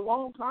a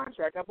long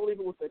contract. I believe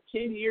it was a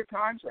 10-year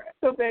contract.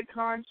 So that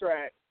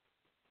contract,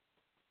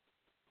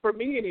 for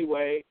me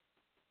anyway,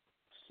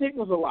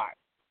 signals a lot.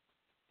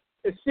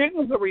 It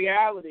signals a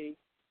reality,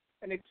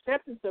 an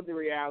acceptance of the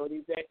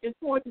reality that it's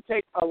going to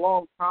take a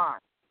long time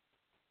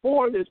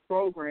for this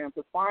program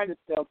to find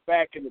itself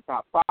back in the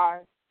top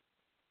 5,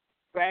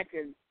 back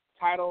in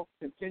title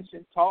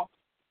contention talks,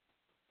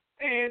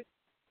 and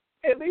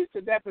at least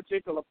at that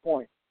particular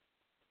point,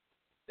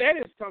 that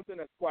is something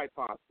that's quite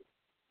possible.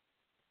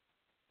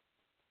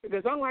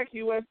 Because unlike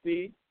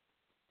USC,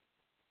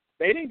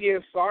 they didn't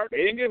give Sark, they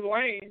didn't give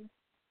Lane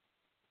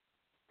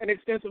an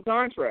extensive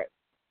contract,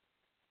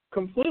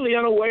 completely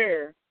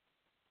unaware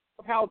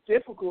of how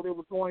difficult it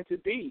was going to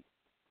be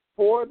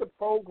for the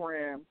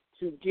program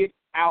to get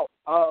out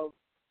of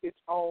its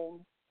own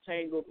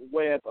tangled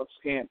web of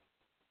scandal.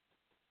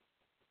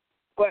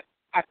 But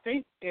I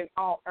think in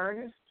all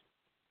earnest,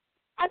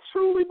 I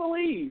truly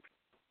believe,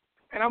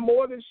 and I'm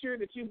more than sure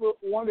that you will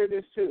wonder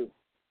this too,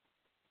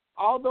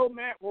 although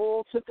Matt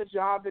Rule took a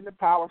job in the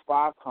Power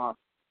 5 conference,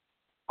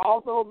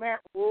 although Matt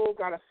Rule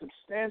got a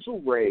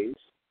substantial raise,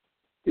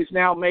 he's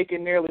now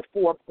making nearly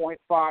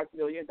 $4.5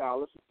 million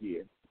a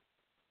year,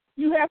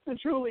 you have to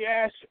truly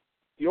ask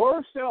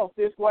yourself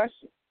this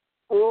question.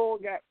 Rule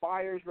got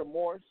buyer's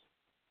remorse?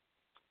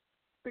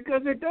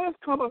 Because there does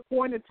come a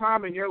point in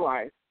time in your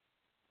life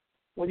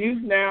when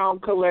you've now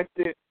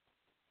collected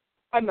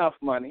enough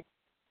money,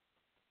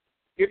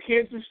 your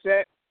kids are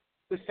set,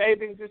 the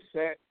savings are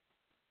set,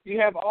 you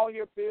have all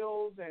your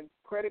bills and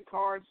credit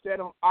cards set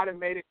on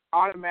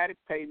automatic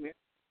payment,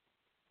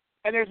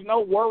 and there's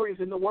no worries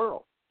in the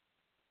world.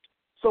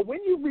 So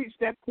when you reach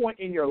that point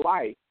in your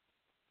life,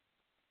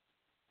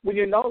 when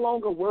you're no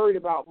longer worried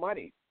about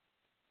money,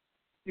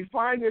 you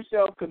find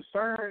yourself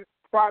concerned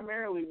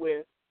primarily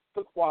with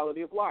the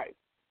quality of life.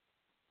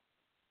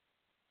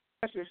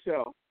 Ask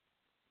yourself,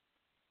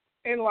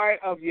 in light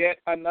of yet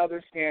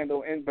another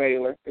scandal in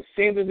Baylor, it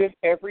seems as if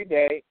every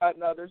day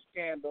another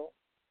scandal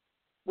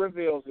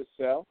reveals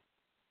itself.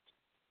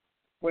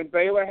 When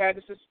Baylor had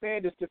to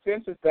suspend its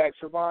defensive back,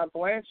 Trevon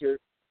Blanchard,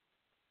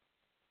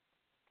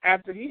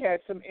 after he had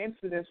some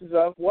incidences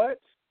of what?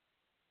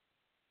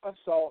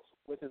 Assaults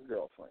with his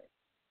girlfriend.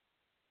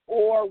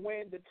 Or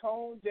when the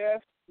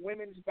tone-deaf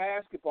women's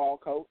basketball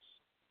coach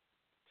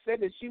said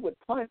that she would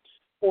punch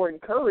or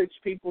encourage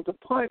people to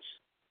punch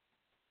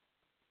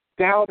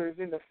doubters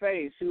in the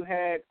face who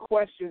had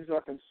questions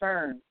or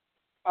concerns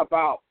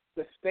about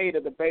the state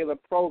of the Baylor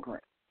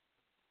program.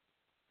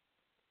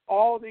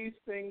 All these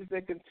things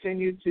that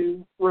continue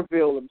to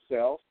reveal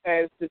themselves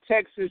as the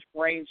Texas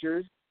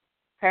Rangers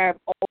have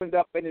opened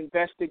up an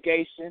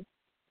investigation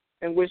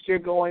in which they're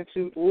going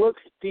to look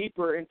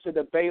deeper into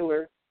the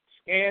Baylor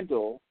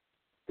scandal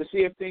to see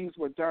if things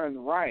were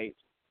done right.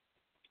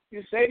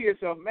 You say to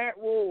yourself, Matt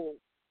Rule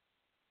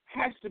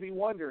has to be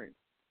wondering,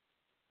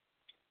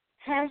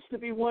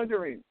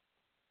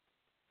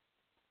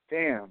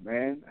 damn,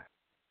 man,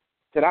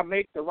 did I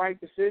make the right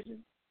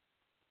decision?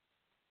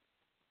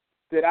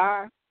 Did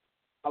I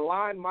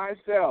align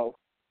myself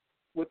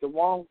with the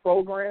wrong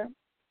program?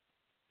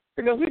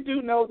 Because we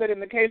do know that in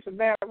the case of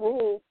Matt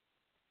Rule,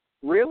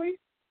 really,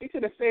 he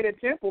could have stayed at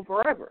Temple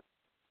forever.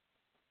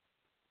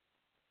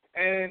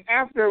 And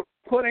after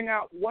putting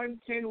out one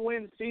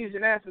 10-win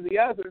season after the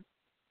other,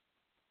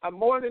 I'm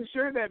more than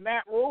sure that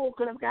Matt Rule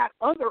could have got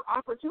other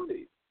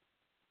opportunities.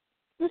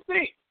 Just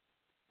think,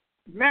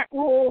 Matt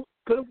Rule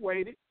could have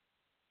waited,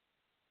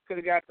 could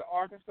have got the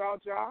Arkansas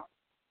job,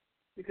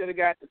 he could have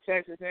got the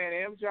Texas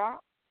A&M job.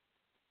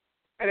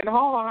 And in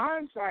all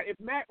hindsight, if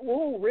Matt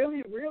Rule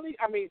really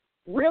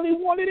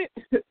wanted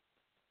it,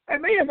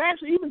 and may have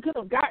actually even could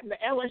have gotten the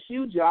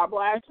LSU job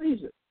last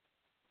season.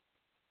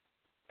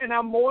 And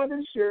I'm more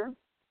than sure.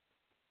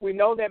 We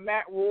know that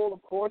Matt Rule,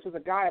 of course, is a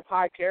guy of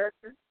high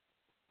character.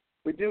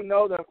 We do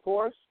know that, of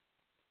course,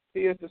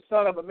 he is the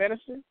son of a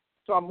minister.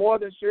 So I'm more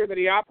than sure that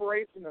he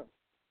operates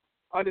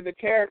under the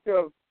character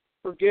of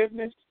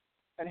forgiveness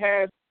and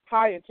has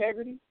high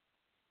integrity.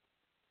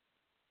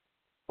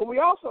 But we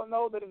also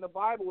know that in the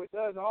Bible it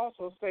does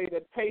also say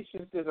that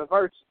patience is a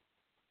virtue.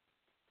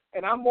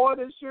 And I'm more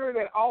than sure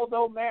that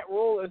although Matt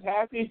Rule is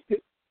happy,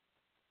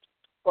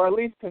 or at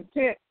least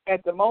content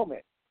at the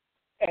moment,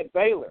 at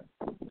Baylor,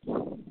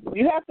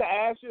 you have to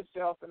ask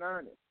yourself in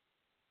earnest,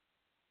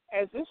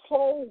 as this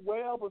whole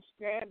web of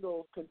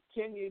scandals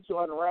continue to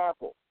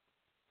unravel,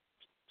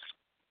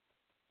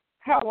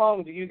 how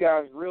long do you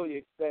guys really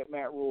expect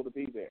Matt Rule to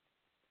be there?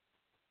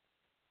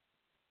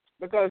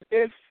 Because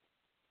if,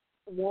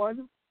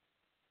 one,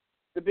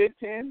 the Big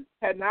Ten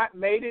had not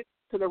made it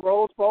to the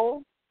Rose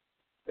Bowl,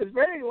 it's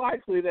very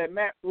likely that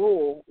Matt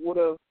Rule would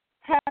have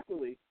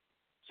happily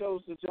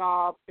chose the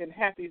job in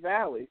Happy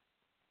Valley,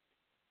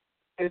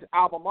 his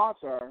alma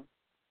mater,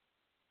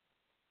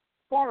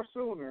 far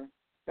sooner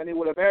than he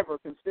would have ever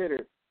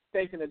considered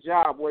taking a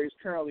job where he's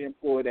currently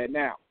employed at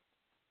now.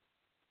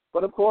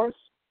 But, of course,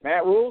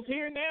 Matt Rule's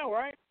here now,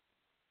 right?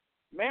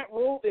 Matt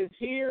Rule is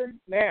here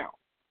now.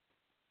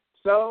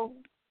 So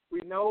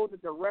we know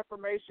that the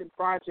Reformation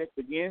Project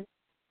begins.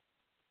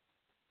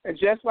 And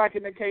just like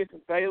in the case of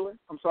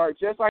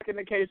just like in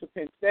the case of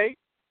Penn State,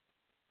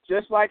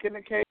 just like in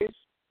the case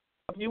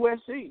of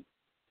USC,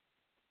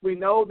 we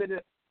know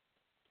that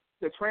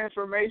the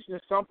transformation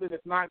is something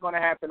that's not going to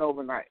happen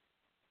overnight.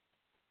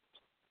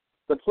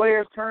 The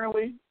players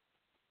currently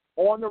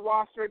on the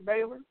roster at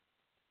Baylor,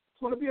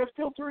 it's going to be a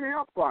filtering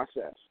out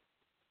process,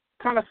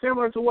 kind of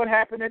similar to what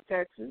happened at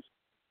Texas.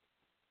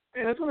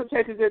 And it's going to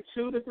take a good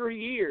 2 to 3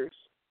 years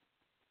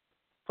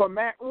for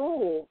Matt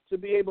Rule to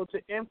be able to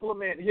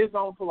implement his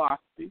own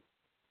philosophy,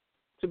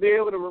 to be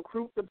able to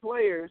recruit the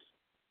players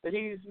that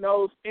he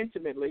knows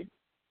intimately,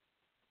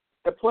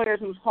 the players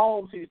whose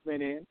homes he's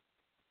been in,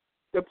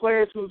 the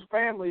players whose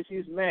families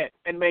he's met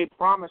and made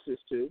promises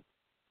to.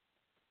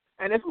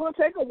 And it's going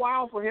to take a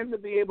while for him to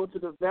be able to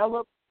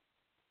develop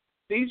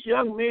these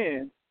young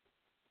men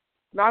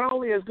not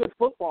only as good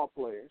football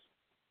players,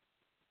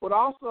 but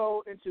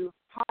also into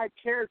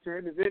high-character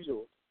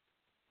individuals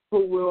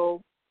who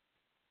will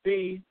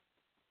be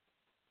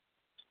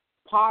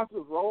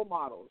positive role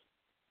models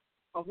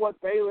of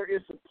what Baylor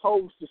is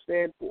supposed to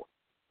stand for.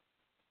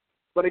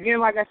 But again,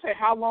 like I said,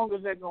 how long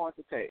is that going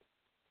to take?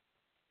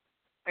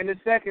 And then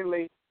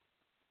secondly,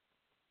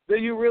 do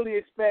you really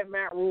expect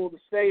Matt Rule to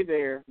stay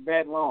there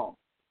that long?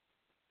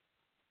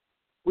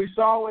 We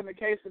saw in the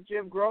case of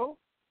Jim Grove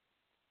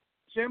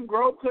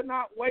could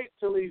not wait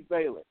to leave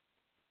Baylor.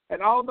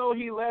 And although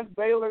he left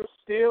Baylor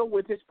still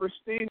with his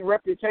pristine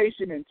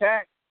reputation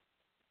intact,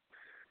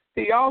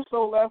 he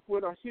also left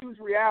with a huge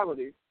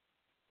reality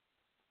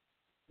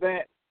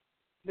that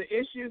the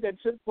issues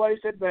that took place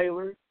at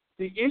Baylor,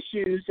 the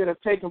issues that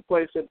have taken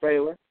place at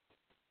Baylor,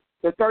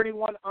 the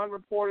 31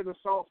 unreported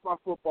assaults by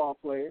football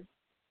players,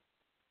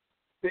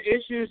 the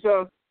issues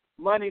of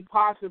money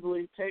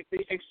possibly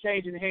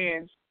exchanging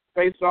hands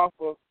based off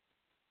of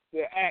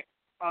the act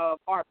of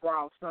Art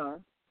Brown's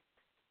son.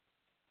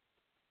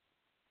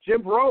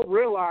 Jim Grove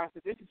realized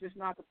that this is just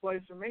not the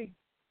place for me.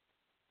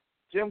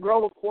 Jim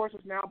Grove, of course,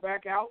 is now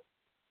back out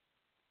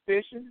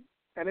fishing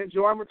and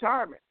enjoying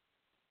retirement.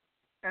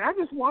 And I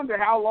just wonder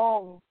how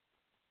long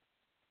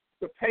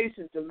the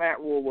patience of Matt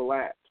Rule will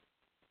last.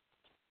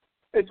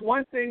 It's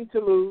one thing to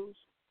lose,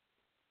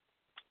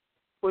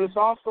 but it's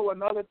also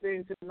another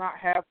thing to not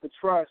have the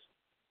trust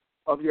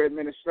of your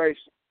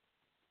administration.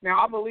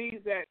 Now, I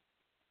believe that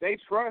they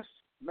trust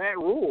Matt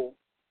Rule,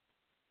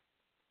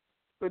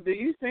 but do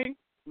you think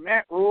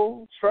Matt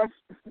Rule trusts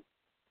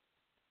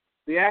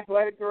the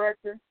athletic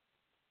director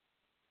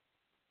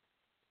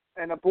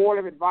and the board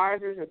of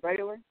advisors at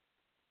Baylor?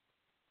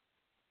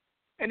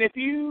 And if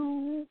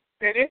in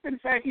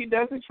fact he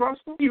doesn't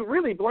trust them, you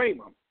really blame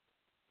him.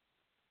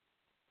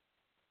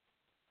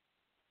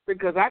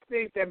 Because I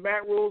think that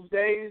Matt Rule's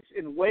days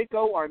in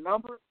Waco are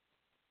numbered,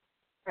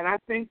 and I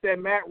think that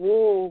Matt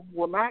Rule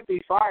will not be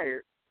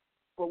fired,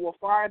 but will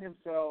find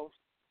himself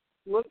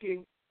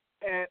looking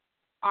at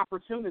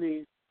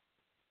opportunities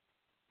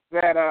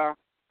that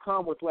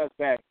come with less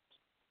baggage.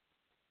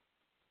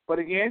 But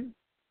again,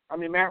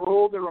 Matt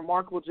Rule did a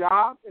remarkable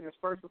job in his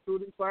first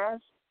recruiting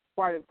class,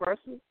 quite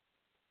impressive.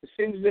 It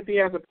seems as if he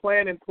has a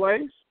plan in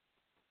place.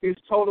 He's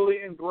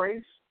totally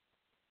embraced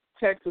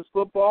Texas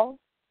football.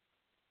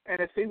 And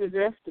it seems as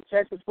if the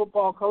Texas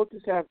football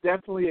coaches have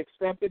definitely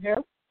accepted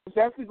him. It's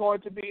definitely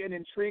going to be an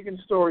intriguing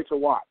story to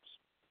watch.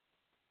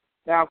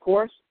 Now, of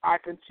course, I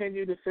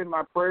continue to send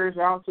my prayers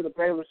out to the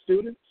Baylor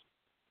students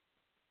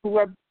who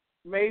have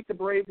made the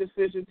brave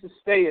decision to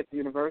stay at the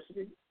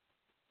university.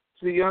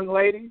 To the young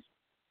ladies,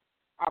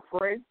 I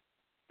pray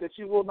that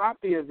you will not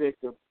be a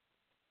victim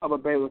of a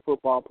Baylor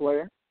football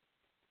player,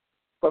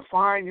 but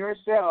find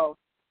yourself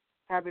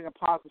having a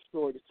positive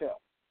story to tell.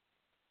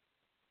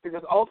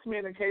 Because ultimately,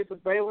 in the case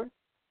of Baylor,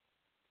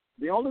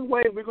 the only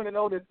way we're going to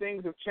know that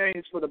things have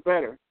changed for the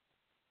better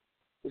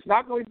is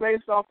not going to be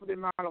based off of the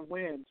amount of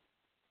wins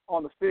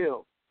on the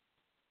field,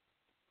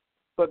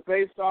 but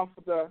based off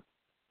of the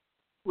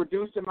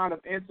reduced amount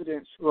of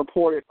incidents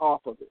reported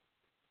off of it.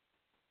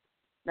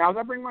 Now, as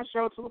I bring my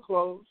show to a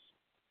close,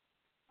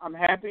 I'm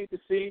happy to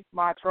see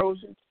my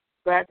Trojans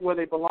back where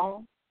they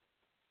belong,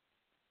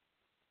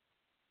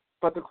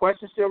 but the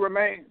question still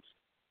remains.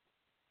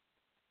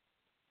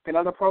 Can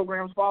other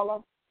programs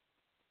follow?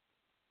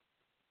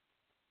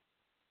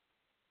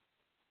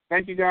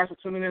 Thank you guys for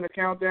tuning in to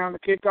Countdown to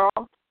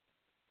Kickoff.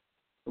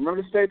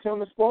 Remember to stay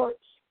tuned to sports.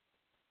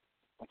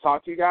 I'll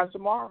talk to you guys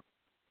tomorrow.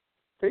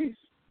 Peace.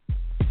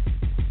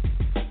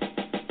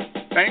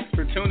 Thanks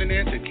for tuning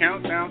in to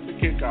Countdown to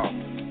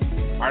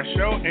Kickoff. Our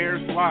show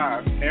airs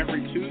live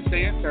every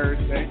Tuesday and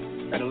Thursday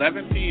at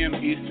 11 p.m.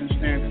 Eastern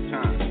Standard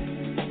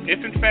Time.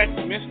 If, in fact,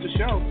 you missed the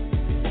show,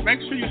 make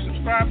sure you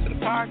subscribe to the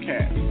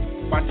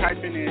podcast by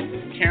typing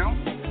in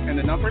count and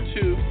the number 2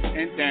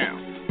 and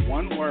down,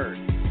 one word.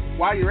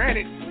 While you're at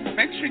it,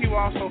 make sure you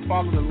also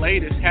follow the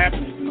latest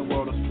happenings in the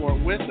world of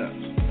sport with us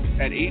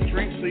at Eat,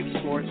 Drink, Sleep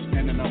Sports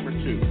and the number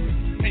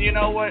 2. And you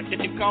know what? If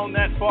you've gone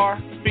that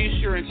far, be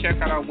sure and check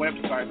out our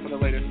website for the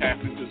latest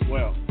happenings as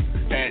well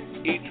at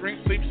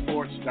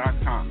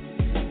eatdrinksleepsports.com.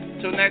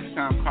 Until next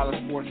time, college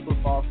sports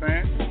football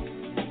fans,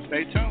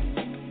 stay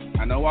tuned.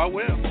 I know I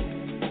will.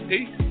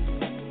 Peace.